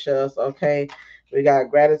Nine of Shells. Okay. We got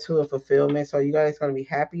gratitude and fulfillment. So you guys gonna be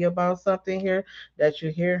happy about something here that you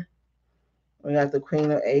hear. We got the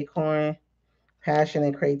Queen of Acorn, passion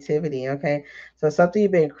and creativity. Okay, so something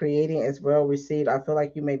you've been creating is well received. I feel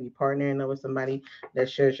like you may be partnering with somebody that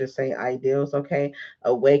shares your same ideals. Okay,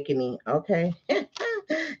 awakening. Okay,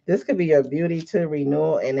 this could be your beauty to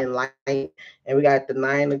renewal and enlighten. And we got the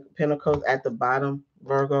Nine of Pentacles at the bottom,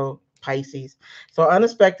 Virgo. Pisces. So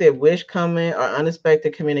unexpected wish coming or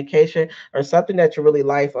unexpected communication or something that you really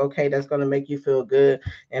like, okay, that's gonna make you feel good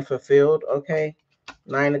and fulfilled, okay.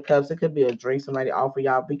 Nine of Cups. It could be a drink somebody offer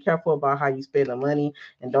y'all. Be careful about how you spend the money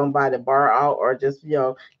and don't buy the bar out or just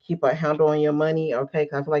keep a handle on your money. Okay,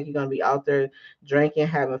 because I feel like you're gonna be out there drinking,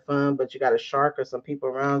 having fun, but you got a shark or some people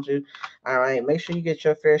around you. All right, make sure you get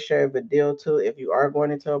your fair share of the deal too. If you are going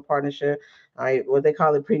into a partnership, all right, what they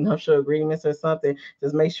call it prenuptial agreements or something.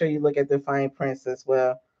 Just make sure you look at the fine prints as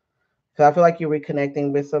well. So I feel like you're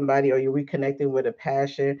reconnecting with somebody or you're reconnecting with a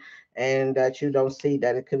passion and that you don't see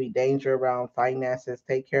that it could be danger around finances.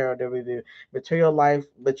 Take care of the review. Material life,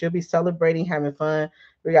 but you'll be celebrating, having fun.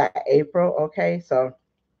 We got April, okay? So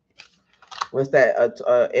what's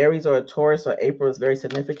that? Aries or a Taurus or April is very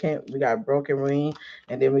significant. We got broken ring,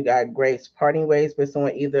 and then we got grace, parting ways with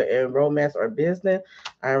someone either in romance or business.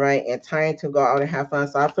 All right, and time to go out and have fun.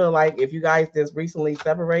 So I feel like if you guys just recently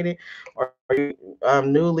separated or you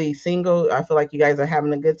newly single, I feel like you guys are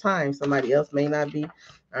having a good time. Somebody else may not be.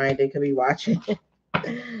 All right, they could be watching.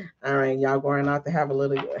 All right, y'all going out to have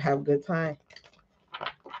a good time,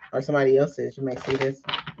 or somebody else is. You may see this.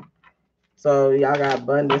 So y'all got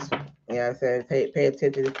abundance. Yeah, I said pay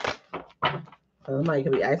attention. Somebody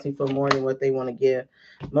could be asking for more than what they want to give.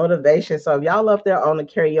 Motivation. So if y'all up there on the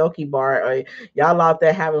karaoke bar or y'all out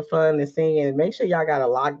there having fun and singing, make sure y'all got a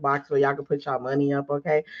lockbox where y'all can put y'all money up,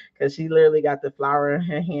 okay? Because she literally got the flower in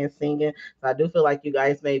her hand singing. So I do feel like you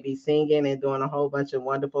guys may be singing and doing a whole bunch of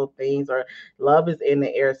wonderful things, or love is in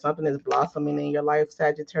the air. Something is blossoming in your life,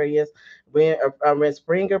 Sagittarius. When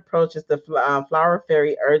spring approaches, the flower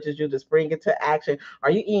fairy urges you to spring into action.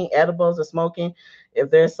 Are you eating edibles or smoking? If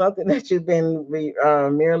there's something that you've been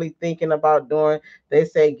merely thinking about doing, they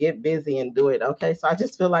say get busy and do it. Okay, so I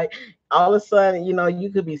just feel like all of a sudden, you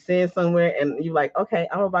could be sitting somewhere and you like, okay,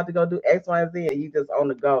 I'm about to go do X, Y, and Z, and you just on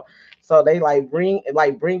the go. So they bring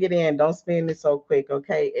it in. Don't spend it so quick,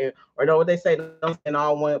 okay? Or know what they say, don't spend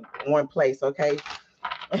all one place, okay?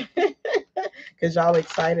 Because y'all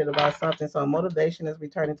excited about something. So motivation is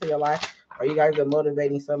returning to your life, or you guys are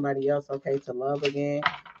motivating somebody else, okay, to love again.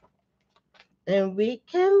 And we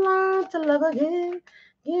can learn to love again.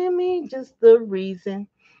 Give me just the reason.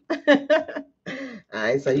 All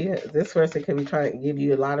right, so this person could be trying to give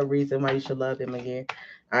you a lot of reason why you should love them again.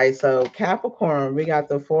 All right, so Capricorn, we got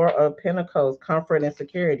the Four of Pentacles, comfort and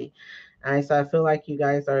security. All right, so I feel like you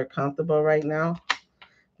guys are comfortable right now,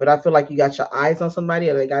 but I feel like you got your eyes on somebody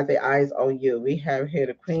or they got their eyes on you. We have here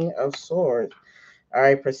the Queen of Swords. All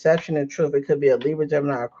right, perception and truth. It could be a Libra,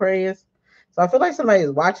 Gemini, Aquarius. So I feel like somebody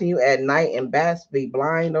is watching you at night and bats be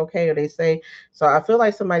blind, okay? Or they say, so I feel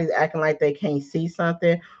like somebody's acting like they can't see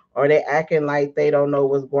something or they acting like they don't know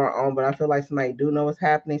what's going on, but I feel like somebody do know what's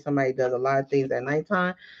happening. Somebody does a lot of things at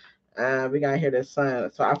nighttime. We got here the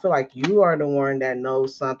sun. So I feel like you are the one that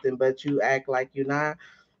knows something, but you act like you're not,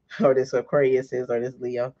 or this Aquarius is, or this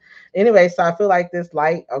Leo. Anyway, so I feel like this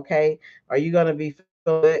light, okay, are you going to be feeling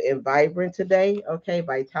good and vibrant today? Okay,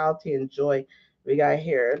 vitality and joy. We got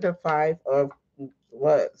here the five of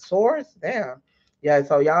what swords? Damn. Yeah,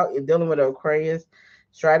 so y'all dealing with Aquarius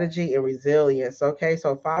strategy and resilience. Okay,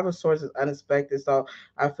 so five of swords is unexpected. So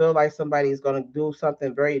I feel like somebody is going to do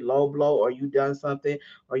something very low blow, or you done something,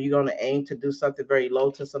 or you're going to aim to do something very low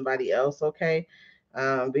to somebody else. Okay,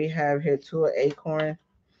 we have here two of acorn.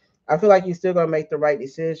 I feel like you're still gonna make the right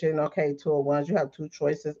decision. Okay, two of wands. You have two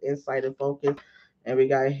choices: insight and focus. And we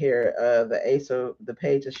got here the ace of the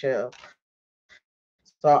page of shell.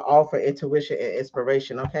 So I offer intuition and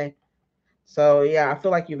inspiration. Okay. So yeah, I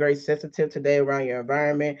feel like you're very sensitive today around your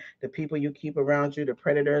environment, the people you keep around you, the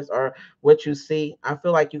predators, or what you see. I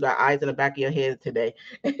feel like you got eyes in the back of your head today,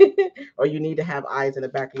 or you need to have eyes in the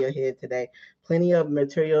back of your head today. Plenty of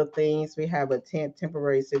material things. We have a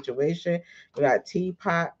temporary situation. We got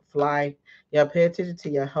teapot, fly. Yeah, pay attention to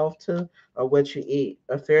your health too, or what you eat.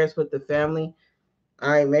 Affairs with the family.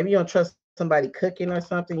 All right, maybe you don't trust somebody cooking or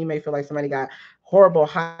something. You may feel like somebody got horrible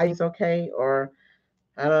hygiene, okay, or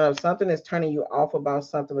I don't know, something is turning you off about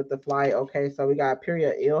something with the fly. Okay, so we got a period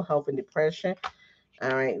of ill health and depression. All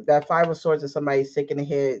right, that five of swords is somebody sick in the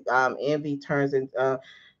head. Envy turns in,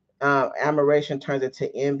 admiration turns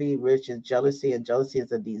into envy, which is jealousy, and jealousy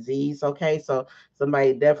is a disease. Okay, so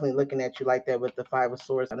somebody definitely looking at you like that with the five of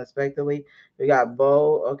swords unexpectedly. We got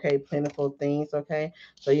bold, okay, plentiful things. Okay,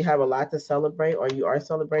 so you have a lot to celebrate, or you are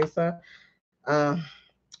celebrating some.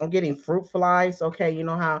 I'm getting fruit flies. Okay, you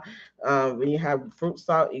know how when you have fruit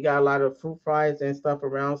salt, you got a lot of fruit flies and stuff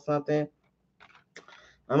around something.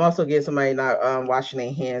 I'm also getting somebody not washing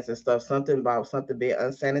their hands and stuff. Something about something being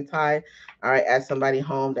unsanitized. All right, at somebody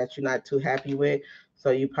home that you're not too happy with. So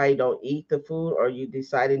you probably don't eat the food, or you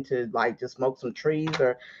deciding to like just smoke some trees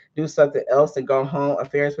or do something else and go home.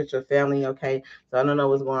 Affairs with your family. Okay, so I don't know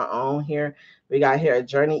what's going on here. We got here a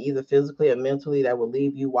journey, either physically or mentally, that will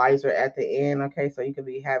leave you wiser at the end. Okay, so you could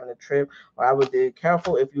be having a trip, or I would be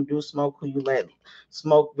careful if you do smoke, who you let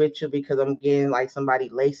smoke with you, because I'm getting like somebody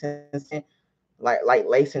lacing something like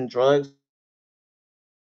lacing drugs or something,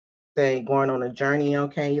 saying going on a journey.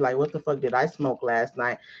 Okay, you like, what the fuck did I smoke last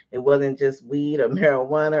night? It wasn't just weed or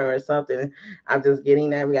marijuana or something. I'm just getting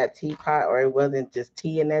that. We got teapot, or it wasn't just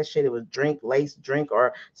tea in that shit. It was drink, lace drink,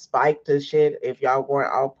 or spiked to shit. If y'all going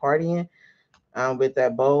out partying, with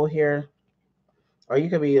that bowl here, or you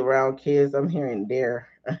could be around kids. I'm hearing dare.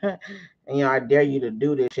 And I dare you to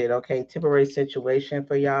do this shit. Okay, temporary situation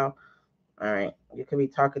for y'all. All right. You could be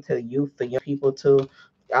talking to the youth, the young people too.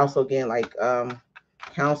 Also getting like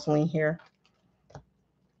counseling here.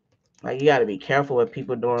 Like you gotta be careful what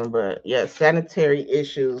people doing, but yeah, sanitary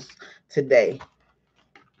issues today.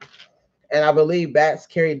 And I believe bats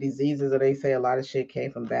carry diseases, or they say a lot of shit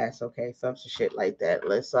came from bats. Okay, some shit like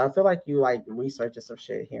that. So I feel like you like researching some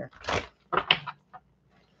shit here.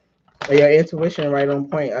 Or your intuition right on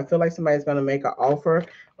point. I feel like somebody's gonna make an offer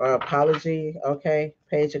or apology. Okay,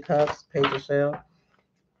 page of cups, page of shell.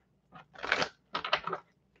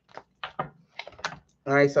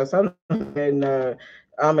 All right, so something in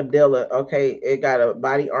armadillo. Okay, it got a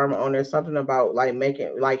body armor on there. Something about like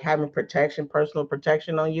making, like having protection, personal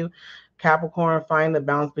protection on you. Capricorn, find the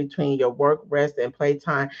balance between your work, rest, and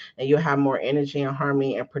playtime, and you'll have more energy and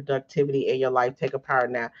harmony and productivity in your life. Take a power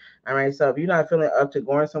nap. All right, so if you're not feeling up to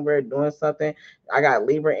going somewhere, doing something, I got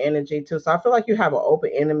Libra energy too. So I feel like you have an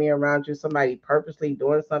open enemy around you. Somebody purposely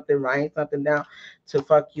doing something, writing something down to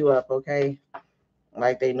fuck you up. Okay,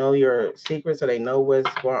 like they know your secrets, or they know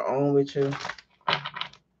what's going on with you.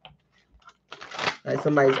 Like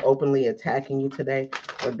somebody's openly attacking you today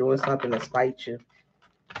or doing something to spite you.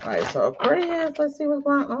 All right, so Aquarius, let's see what's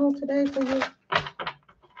going on today for you.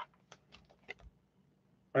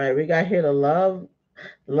 All right, we got here the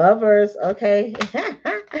lovers. Okay.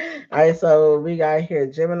 All right, so we got here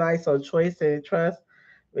Gemini, so choice and trust.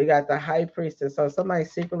 We got the high priestess. So somebody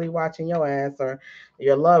secretly watching your ass, or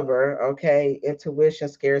your lover, okay? Intuition,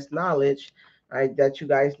 scarce knowledge, right? That you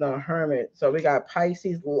guys know, hermit. So we got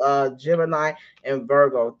Pisces, Gemini, and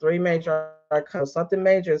Virgo. Three major arcana. So something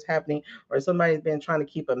major is happening, or somebody's been trying to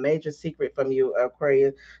keep a major secret from you,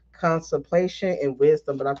 Aquarius. Contemplation and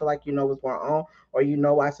wisdom, but I feel like you know what's going on, or you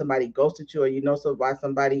know why somebody ghosted you, or why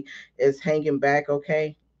somebody is hanging back,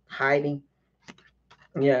 okay? Hiding.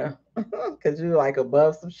 Yeah. because you like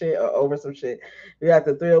above some shit or over some shit. You got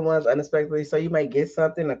the three of wands unexpectedly, so you may get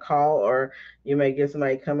something, a call, or you may get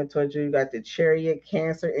somebody coming towards you. You got the chariot,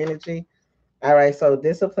 Cancer energy. All right, so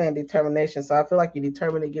discipline, determination. So I feel like you're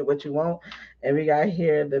determined to get what you want. And we got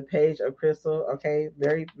here the page of crystal. Okay,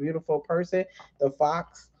 very beautiful person, the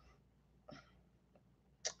fox.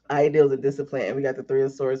 Ideals and discipline, and we got the three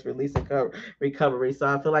of swords, release and recovery. So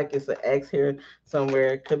I feel like it's an X here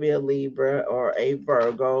somewhere. It could be a Libra or a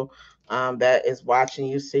Virgo, that is watching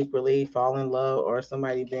you secretly, fall in love, or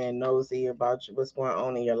somebody being nosy about what's going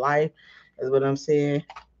on in your life, is what I'm seeing.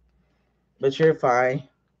 But you're fine.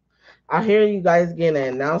 I hear you guys getting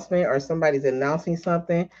an announcement or somebody's announcing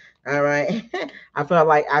something. All right. I feel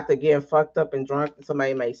like after getting fucked up and drunk,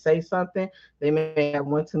 somebody may say something. They may have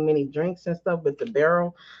one too many drinks and stuff with the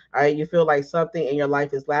barrel. All right. You feel like something in your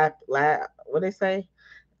life is what they say?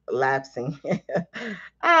 Lapsing.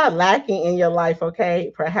 Lacking in your life.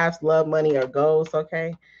 Okay. Perhaps love, money, or goals.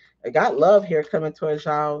 Okay. I got love here coming towards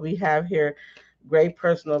y'all. We have here great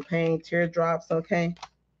personal pain, teardrops. Okay.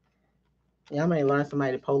 Y'all may learn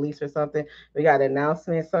somebody, police or something. We got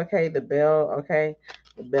announcements, okay? The bell, okay?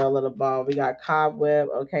 The bell of the ball. We got cobweb,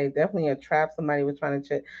 okay? Definitely a trap. Somebody was trying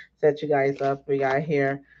to set you guys up. We got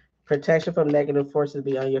here protection from negative forces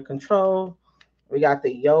beyond your control. We got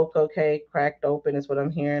the yoke, okay? Cracked open is what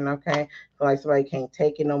I'm hearing, okay? Feel like somebody can't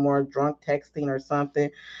take it no more. Drunk texting or something.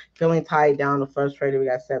 Feeling tied down to frustrated. We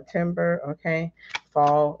got September, okay?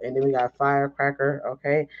 Fall, and then we got firecracker,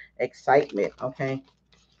 okay? Excitement, okay?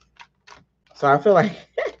 So I feel like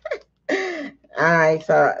all right,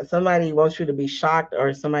 so somebody wants you to be shocked,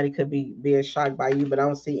 or somebody could be being shocked by you, but I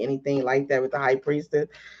don't see anything like that with the high priestess.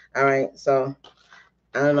 All right, so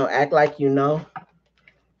I don't know, act like you know.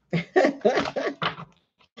 All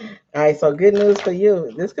right, so good news for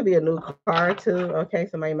you. This could be a new car too. Okay,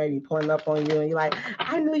 somebody may be pulling up on you, and you're like,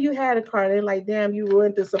 "I knew you had a car." They're like, "Damn, you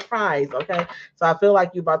ruined the surprise." Okay, so I feel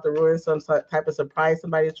like you're about to ruin some type of surprise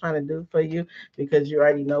somebody's trying to do for you because you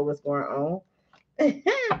already know what's going on.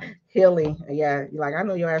 Healing, yeah, like I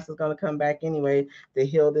know your ass is gonna come back anyway to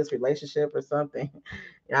heal this relationship or something.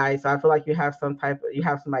 All right, so I feel like you have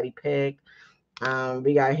somebody pegged.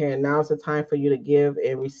 We got here, and now it's the time for you to give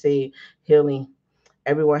and receive healing.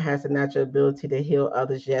 Everyone has the natural ability to heal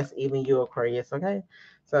others. Yes, even you, Aquarius. Okay,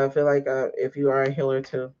 so I feel like if you are a healer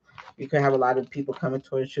too, you can have a lot of people coming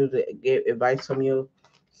towards you to get advice from you.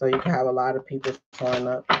 So you can have a lot of people showing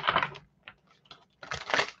up.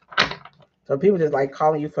 So people just like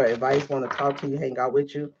calling you for advice, want to talk to you, hang out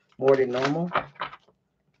with you more than normal.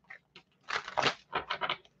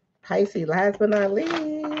 Pisces, last but not least.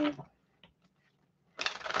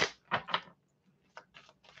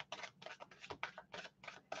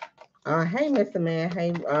 Hey, Mr. Man.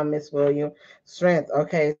 Hey, Miss William. Strength.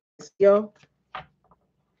 Okay, so yo. All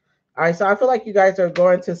right, so I feel like you guys are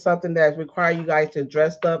going to something that require you guys to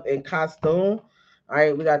dress up in costume. All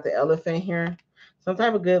right, we got the elephant here. Some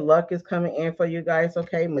type of good luck is coming in for you guys.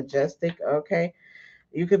 Okay, majestic. Okay,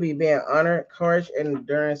 you could be being honored, courage, and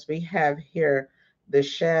endurance. We have here the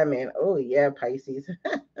shaman. Oh yeah, Pisces.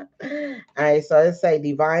 All right, so let's say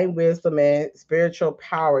divine wisdom and spiritual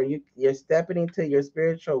power. You're stepping into your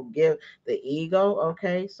spiritual gift, the ego.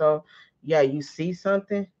 Okay, so yeah, you see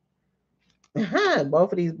something.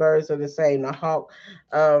 Both of these birds are the same. The hawk,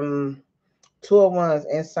 two of wands,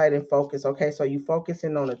 insight and focus. Okay, so you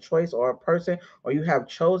focusing on a choice or a person, or you have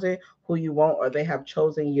chosen who you want, or they have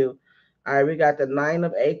chosen you. All right, we got the nine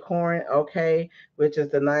of acorn. Okay, which is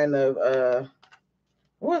the nine of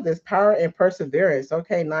what is this? Power and perseverance.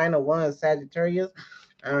 Okay, nine of wands, Sagittarius.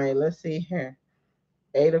 All right, let's see here.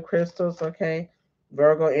 Eight of crystals. Okay.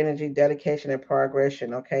 Virgo energy, dedication, and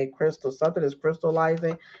progression. Okay, crystal, something is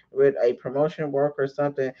crystallizing with a promotion work or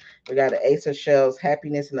something. We got the ace of shells,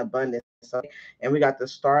 happiness and abundance. Okay, and we got the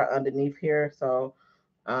star underneath here. So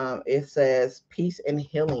it says peace and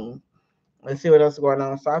healing. Let's see what else is going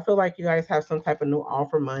on. So I feel like you guys have some type of new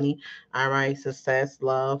offer, money. All right, success,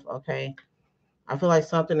 love. Okay, I feel like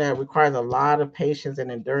something that requires a lot of patience and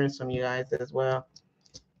endurance from you guys as well.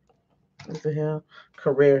 What the hell?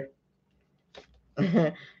 Career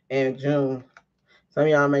in June. Some of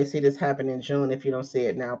y'all may see this happen in June if you don't see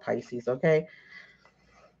it now, Pisces. Okay,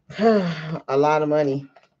 a lot of money,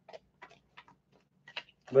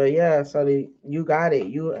 but yeah. So you got it.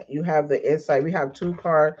 You have the insight. We have two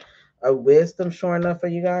cards of wisdom showing up for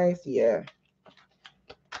you guys. Yeah,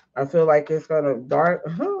 I feel like it's gonna dark.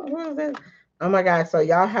 What is it? Oh my God! So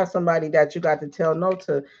y'all have somebody that you got to tell no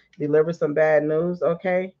to deliver some bad news.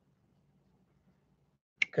 Okay,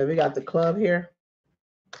 because we got the club here.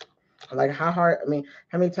 Like how hard?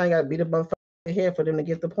 How many times you got to beat a motherfucker head for them to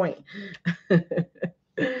get the point?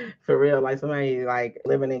 For real, like somebody like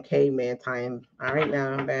living in caveman time. All right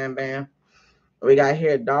now, bam, bam. We got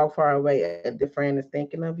here a dog far away. A different friend is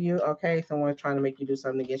thinking of you. Okay, someone's trying to make you do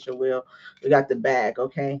something against your will. We got the bag.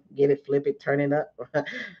 Okay, get it, flip it, turn it up.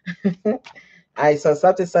 All right, so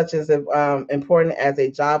something such as important as a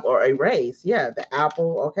job or a raise. Yeah, the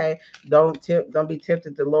apple. Okay, don't be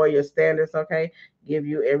tempted to lower your standards. Okay, give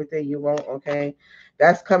you everything you want. Okay,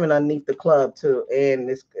 that's coming underneath the club too. And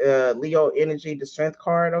this Leo energy, the strength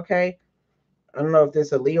card. Okay, I don't know if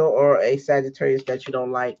this a Leo or a Sagittarius that you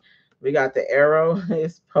don't like. We got the arrow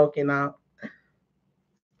is poking out.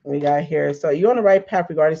 We got here. So you're on the right path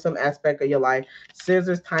regarding some aspect of your life.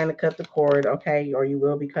 Scissors, time to cut the cord, okay? Or you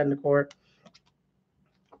will be cutting the cord.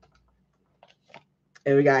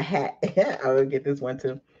 And we got hat. I will get this one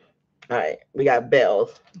too. All right. We got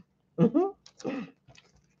bells.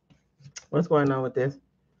 What's going on with this?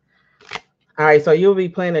 All right. So you'll be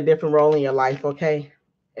playing a different role in your life, okay?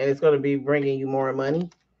 And it's going to be bringing you more money.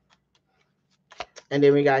 And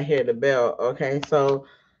then we got here the bell, okay? So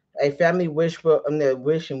a family wish well,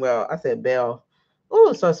 wishing well. I said bell.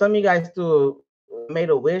 Oh, so some of you guys do made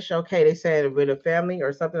a wish. Okay, they said with a family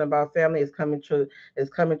or something about family is coming true. Is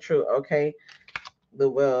coming true. Okay, the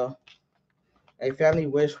will. A family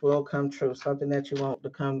wish will come true. Something that you want to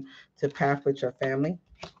come to path with your family,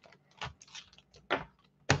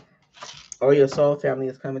 or your soul family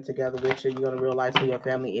is coming together with you. You're gonna realize who your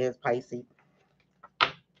family is. Pisces.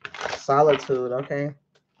 Solitude. Okay,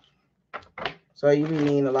 so you be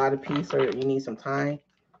needing a lot of peace, or you need some time.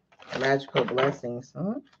 Magical blessings.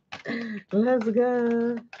 Huh? Let's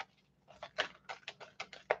go.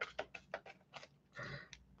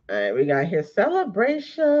 All right, we got here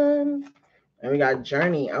celebration. And we got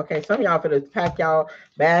journey. Okay, some of y'all finna pack y'all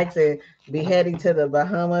bags and be heading to the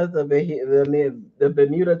Bahamas, the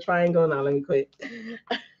Bermuda Triangle. Now let me quit.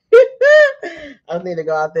 I need to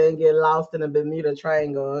go out there and get lost in the Bermuda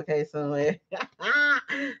Triangle. Okay, somewhere.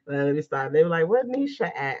 Let me start. They were like, "Where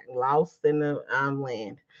Nisha at? Lost in the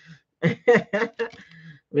land."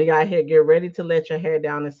 We got here. Get ready to let your hair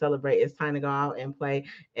down and celebrate. It's time to go out and play.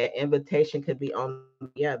 An invitation could be on,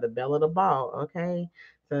 yeah, the bell of the ball. Okay.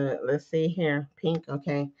 So let's see here. Pink.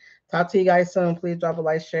 Okay. Talk to you guys soon. Please drop a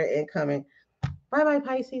like, share, and comment. Bye bye,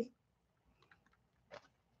 Pisces.